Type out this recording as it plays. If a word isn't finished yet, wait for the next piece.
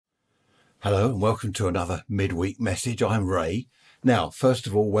Hello and welcome to another Midweek Message. I'm Ray. Now, first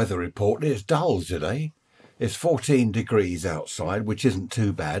of all, weather report. It's dull today. It's 14 degrees outside, which isn't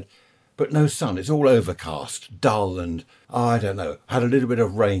too bad, but no sun. It's all overcast, dull, and I don't know. Had a little bit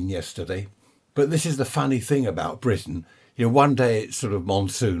of rain yesterday. But this is the funny thing about Britain. One day it's sort of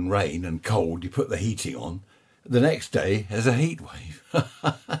monsoon rain and cold. You put the heating on. The next day there's a heat wave.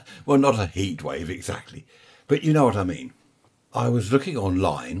 Well, not a heat wave exactly, but you know what I mean. I was looking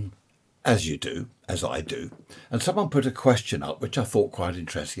online, as you do, as I do, and someone put a question up which I thought quite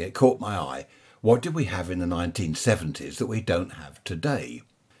interesting. It caught my eye. What did we have in the 1970s that we don't have today?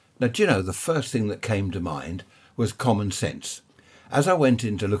 Now, do you know, the first thing that came to mind was common sense. As I went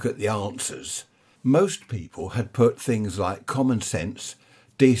in to look at the answers, most people had put things like common sense,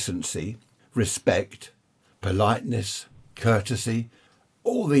 decency, respect, politeness, courtesy,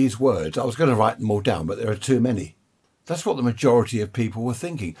 all these words. I was going to write them all down, but there are too many. That's what the majority of people were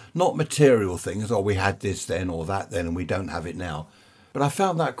thinking, not material things, we had this then or that then and we don't have it now. But I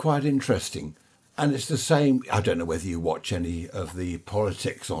found that quite interesting. And it's the same, I don't know whether you watch any of the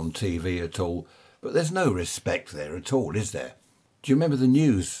politics on TV at all, but there's no respect there at all, is there? Do you remember the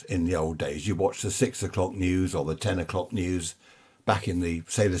news in the old days? You watched the 6 o'clock news or the 10 o'clock news back in the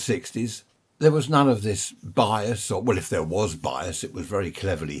 60s. There was none of this bias, or well, if there was bias, it was very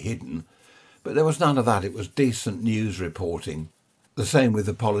cleverly hidden. But there was none of that. It was decent news reporting. The same with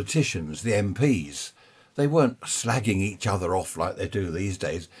the politicians, the MPs. They weren't slagging each other off like they do these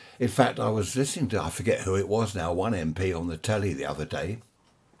days. In fact, I was listening to, I forget who it was now, one MP on the telly the other day.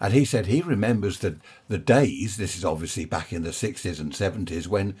 And he said he remembers the days, this is obviously back in the 60s and 70s,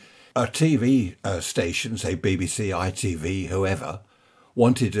 when a TV station, say BBC, ITV, whoever,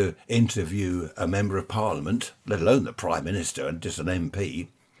 wanted to interview a member of Parliament, let alone the Prime Minister and just an MP.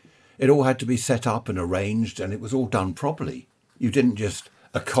 It all had to be set up and arranged, and it was all done properly. You didn't just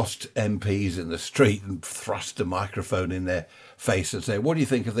accost MPs in the street and thrust a microphone in their face and say, what do you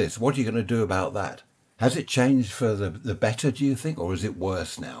think of this? What are you going to do about that? Has it changed for the better, do you think, or is it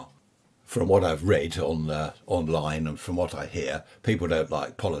worse now? From what I've read online and from what I hear, people don't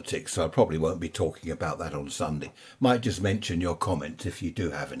like politics, so I probably won't be talking about that on Sunday. Might just mention your comments if you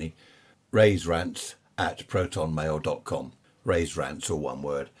do have any. Ray's Rants at protonmail.com. Ray's Rants, all one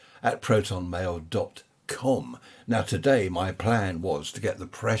word, at protonmail.com. Now today my plan was to get the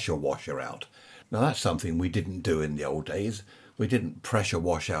pressure washer out. Now that's something we didn't do in the old days. We didn't pressure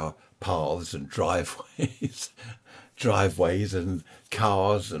wash our paths and driveways and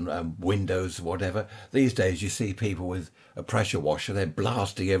cars and windows, whatever. These days you see people with a pressure washer, they're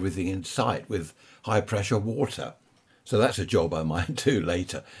blasting everything in sight with high pressure water. So that's a job I might do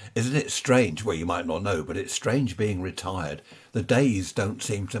later. Isn't it strange? Well, you might not know, but it's strange being retired. The days don't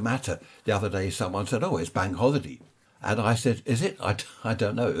seem to matter. The other day someone said, it's bank holiday. And I said, is it? I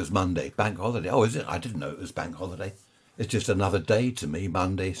don't know. It was Monday, bank holiday. Oh, is it? I didn't know it was bank holiday. It's just another day to me.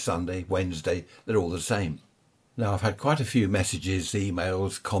 Monday, Sunday, Wednesday, they're all the same. Now, I've had quite a few messages,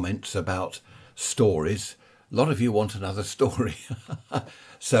 emails, comments about stories. A lot of you want another story.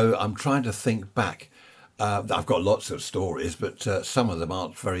 So I'm trying to think back. I've got lots of stories, but some of them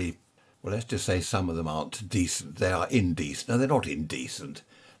aren't very, well, let's just say some of them aren't decent. They are indecent. No, they're not indecent.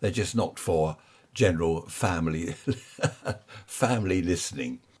 They're just not for general family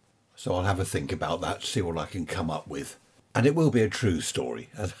listening. So I'll have a think about that, see what I can come up with. And it will be a true story,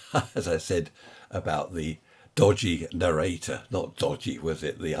 as I said, about the dodgy narrator. Not dodgy, was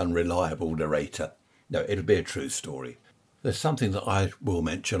it? The unreliable narrator. No, it'll be a true story. There's something that I will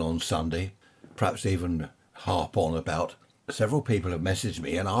mention on Sunday, perhaps even harp on about. Several people have messaged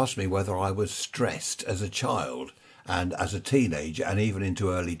me and asked me whether I was stressed as a child and as a teenager and even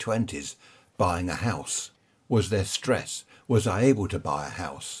into early 20s buying a house. Was there stress? Was I able to buy a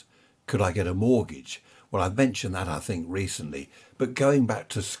house? Could I get a mortgage? Well, I've mentioned that, I think, recently. But going back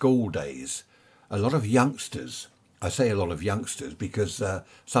to school days, a lot of youngsters, I say a lot of youngsters because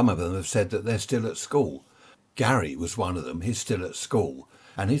some of them have said that they're still at school. Gary was one of them. He's still at school.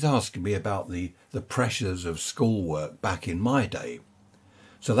 And he's asking me about the pressures of schoolwork back in my day.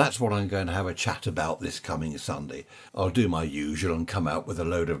 So that's what I'm going to have a chat about this coming Sunday. I'll do my usual and come out with a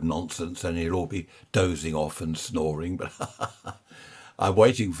load of nonsense and you'll all be dozing off and snoring. But I'm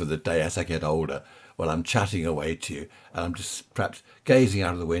waiting for the day as I get older when I'm chatting away to you and I'm just perhaps gazing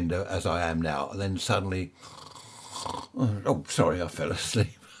out of the window as I am now. And then suddenly, oh, sorry, I fell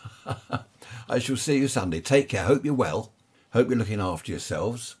asleep. I shall see you Sunday. Take care. Hope you're well. Hope you're looking after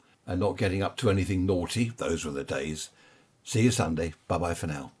yourselves and not getting up to anything naughty. Those were the days. See you Sunday. Bye-bye for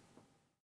now.